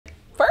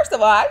First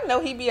of all, I didn't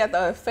know he'd be at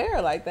the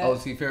fair like that. Oh,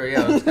 see, fair,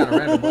 yeah, it's kind of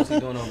random. What's he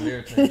doing over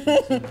there?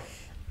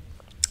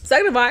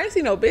 Second of all, I didn't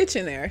see no bitch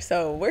in there.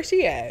 So where's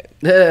she at?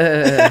 He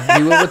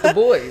went with the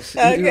boys.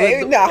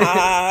 Okay,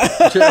 nah.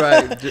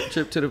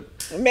 Trip to the.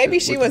 Maybe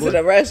she went to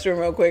the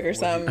restroom real quick or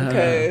something.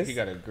 Cause he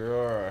got a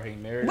girl or he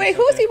married. Wait,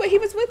 who was he with? He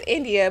was with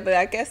India, but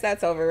I guess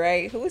that's over,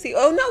 right? Who was he?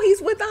 Oh no,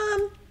 he's with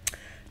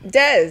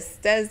Des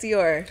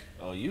Dior.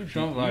 Oh, you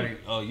Somebody.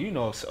 you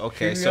know.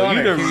 Okay, Keep so me you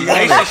on the it.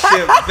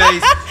 relationship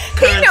based.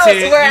 He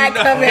knows where I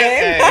come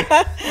in.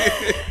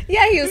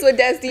 Yeah, he was with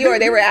Des Dior.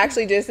 They were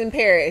actually just in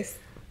Paris.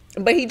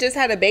 But he just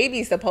had a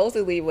baby,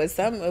 supposedly, with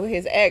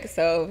his ex.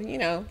 So,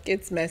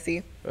 gets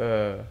messy.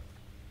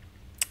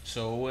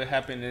 So what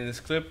happened in this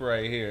clip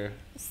right here?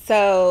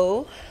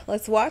 So,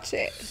 let's watch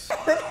it.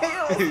 He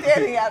was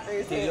standing after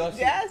his head.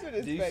 Jasmine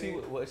is Do you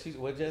funny. see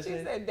what Jasmine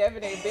She said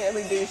Devin ain't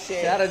barely do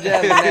shit. Shout out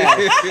Jasmine now.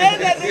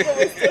 And that nigga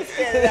was still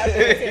standing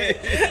after his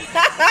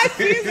head.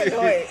 She's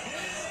annoying.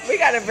 We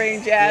gotta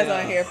bring Jazz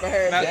on here for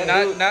her.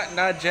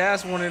 Not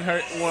Jazz wanted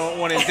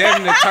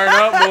Devin to turn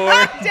up more.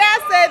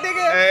 Jazz said,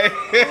 nigga,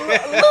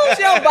 lose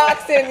your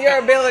boxing, your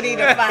ability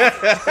to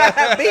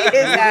fight. Beat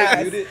his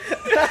ass.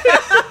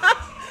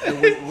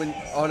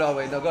 Oh no,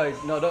 wait, no, go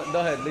ahead. No, don't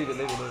ahead, leave it.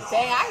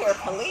 Dang, I hear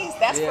police.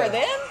 That's for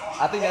them?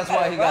 I think that's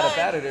why he got up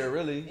out of there,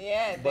 really.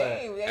 Yeah,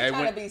 they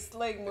trying to be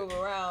slick, move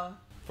around.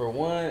 For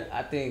one,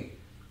 I think,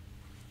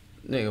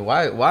 nigga,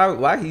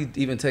 why he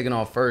even taking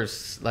off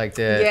first like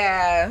that?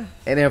 Yeah.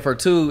 And then for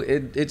two,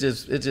 it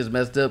just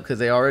messed up because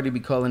they already be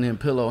calling him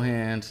pillow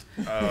hands.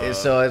 And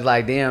so it's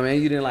like, damn, man,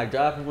 you didn't like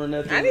drop him or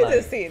nothing. I need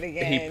to see it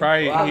again. He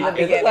probably.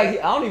 It looked like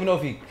I don't even know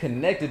if he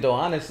connected though.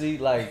 Honestly,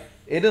 like.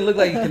 It didn't look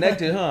like he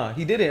connected, huh?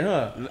 He didn't,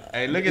 huh?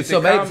 Hey, look at so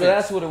the comments. So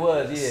that's what it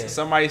was, yeah.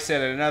 Somebody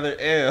said another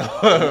L.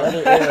 Another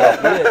L,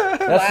 yeah.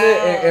 That's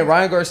it. And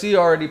Ryan Garcia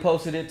already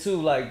posted it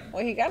too. Like,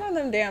 well, he got on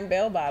them damn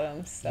bell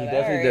bottoms. So he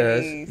definitely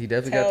does. He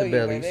definitely got the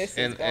bellies.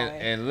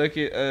 And look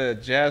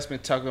at Jasmine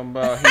talking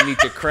about he need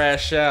to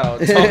crash out.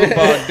 Talking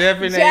about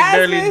Devin ain't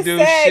barely do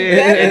shit.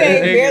 And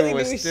the nigga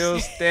was still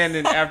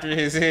standing after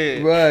his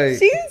head. Right.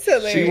 She's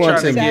hilarious. She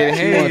wants him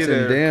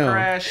down.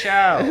 Crash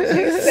out.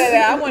 She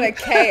said, I want a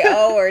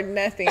KO or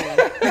nothing.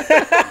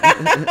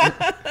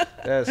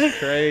 That's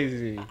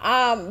crazy.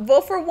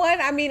 Well, for one,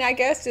 I mean, I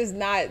guess just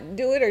not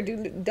do it or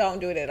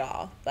don't do it at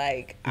all.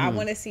 Like, I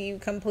want to see you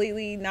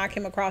completely knock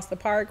him across the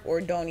park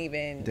or don't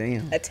even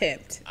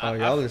attempt. Oh,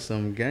 y'all are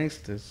some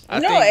gangsters.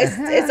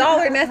 It's all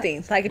or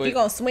nothing. Like, if you're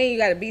going to swing, you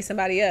got to beat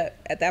somebody up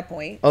at that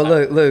point. Oh,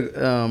 look.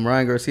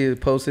 Ryan Garcia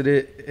posted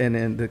it and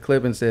then the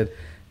clip and said,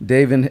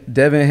 Devin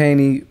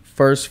Haney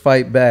first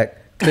fight back.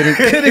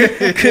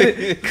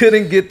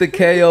 Couldn't get the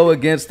KO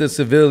against the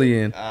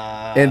civilian,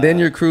 and then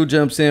your crew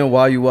jumps in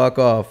while you walk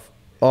off.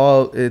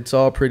 It's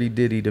all pretty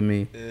Diddy to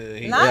me.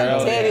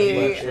 Not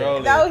Diddy.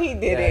 No, he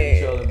did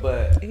it.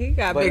 But he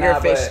got bigger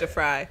fish to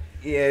fry.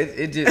 Yeah,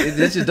 it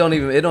just don't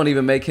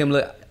even make him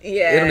look.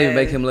 Yeah, it don't even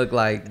make him look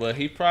like. But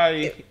he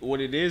probably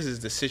what it is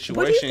the situation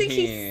what do you think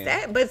he in.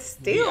 Said? But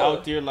still, he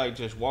out there like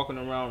just walking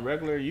around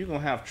regular. You gonna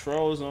have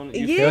trolls on.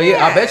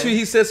 Yeah, I bet you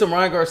he said some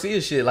Ryan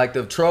Garcia shit like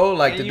the troll,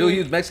 like the dude he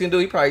was Mexican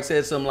dude. He probably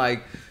said some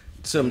like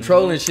some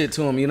trolling shit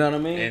to him. You know what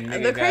I mean?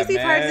 And the crazy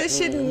part is,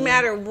 it shouldn't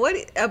matter what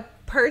a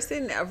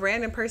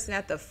random person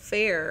at the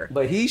fair.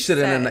 But he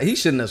shouldn't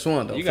have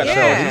swung though. You for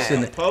sure. He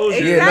shouldn't.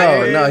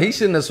 Exactly. No, he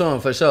shouldn't have swung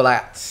for sure.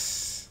 Like.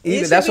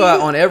 That's why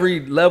on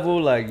every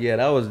level, like, yeah,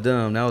 that was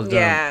dumb.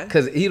 Yeah.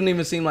 Because he didn't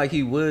even seem like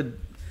he would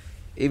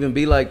even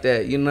be like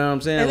that. You know what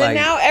I'm saying? And then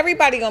now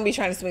everybody going to be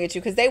trying to swing at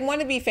you because they want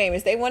to be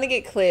famous. They want to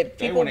get clipped.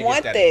 People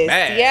want this.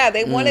 Bag. Yeah,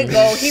 they want to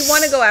go. He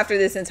want to go after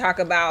this and talk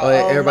about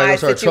my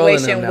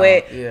situation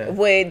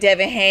with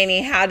Devin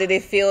Haney. How did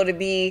it feel to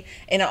be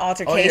in an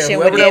altercation with Devin Haney?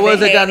 Whoever that was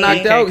that got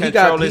knocked out,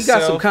 he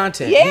got some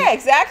content. Yeah,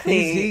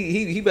 exactly.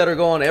 He better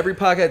go on every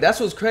podcast. That's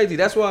what's crazy.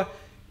 That's why.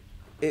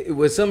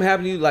 When something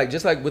happened to you, like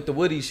just like with the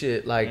Woody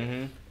shit, like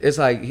it's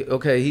like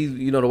okay,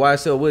 the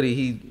YSL Woody,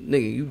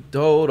 you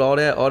told all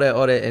that,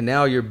 and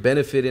now you're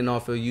benefiting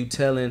off of you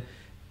telling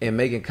and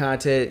making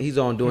content. He's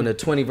on doing the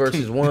 20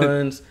 versus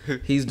ones.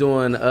 He's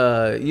doing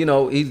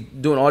he's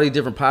doing all these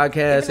different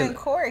podcasts. Even in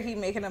court, he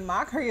making a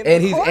mockery of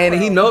and the courtroom.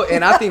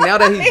 And I think now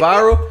that he's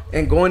viral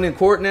and going in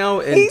court now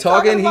and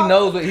talking, he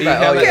knows what he's like.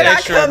 Oh yeah, now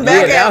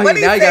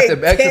he got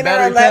the extra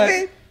battery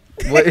pack.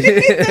 What? He's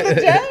the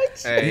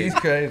judge. Hey, he's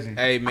crazy.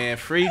 Hey man,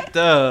 free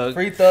thugger.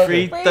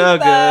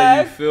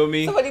 Thugger. You feel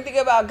me? So what do you think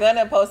about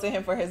Gunna posting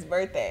him for his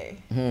birthday?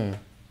 Man.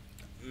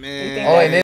 And then